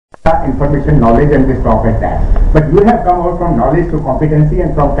information knowledge and we stop at that. But you have come out from knowledge to competency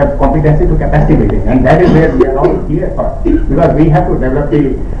and from competency to capacity building, and that is where we are all here for, because we have to develop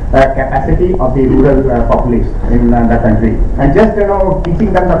the capacity of the rural population in the country. And just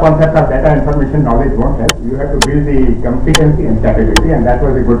teaching them the concept of data information knowledge won't help. You have to build the competency and capability, and that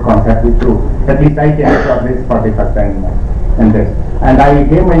was a good concept which at least I came across this for the first time in this. And I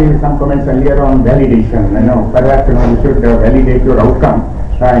gave some comments earlier on validation. Perhaps you should validate your outcome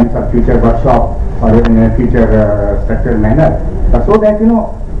in some future workshop or in a future structured manner, so that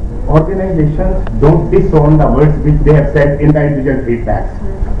organizations don't disown the words which they have said in the individual feedbacks.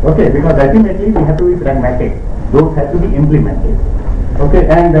 Okay, because ultimately we have to be pragmatic. Those have to be implemented. Okay,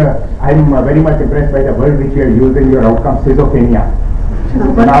 and I'm very much impressed by the word which you have used in your outcome, schizophrenia.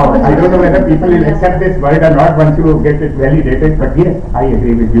 Now, I don't know whether people will accept this word or not once you get it validated, but yes, I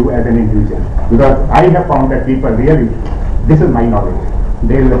agree with you as an individual, because I have found that people really, this is my knowledge.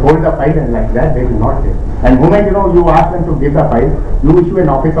 They will hold the file and like that they will not give. And the moment you ask them to give the file, you issue an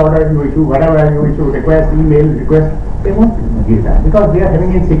office order, you issue whatever, you issue request, email request, they won't give that because they are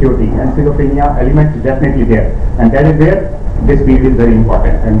having insecurity, and schizophrenia element is definitely there. And that is where this field is very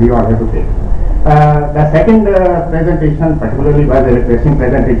important and we all have to take. The second presentation particularly was a refreshing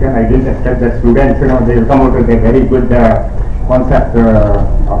presentation. I didn't expect that students, they will come out with a very good concept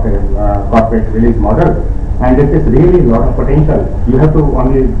of a corporate release model. And it is really a lot of potential. You have to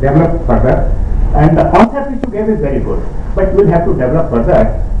only develop further. And the concept which you gave is very good. But you will have to develop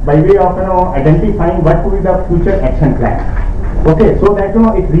further by way of identifying what will be the future action plan. Okay, so that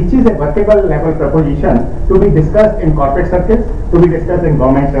it reaches a vertical level proposition to be discussed in corporate circles, to be discussed in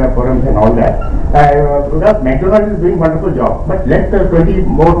government forums and all that. Because McDonald's is doing a wonderful job, but let 20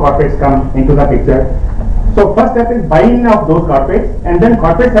 more corporates come into the picture. So first step is buying of those corporates, and then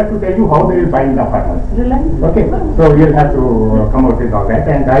corporates have to tell you how they will buy in the farmers. Okay, so you'll have to come out with all that,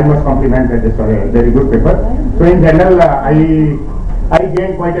 and I must compliment that this was a very good paper. So in general, I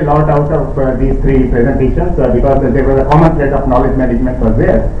gained quite a lot out of these three presentations because there was a common thread of knowledge management was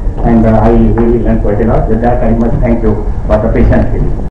there, and I really learned quite a lot. With that, I must thank you for the patience.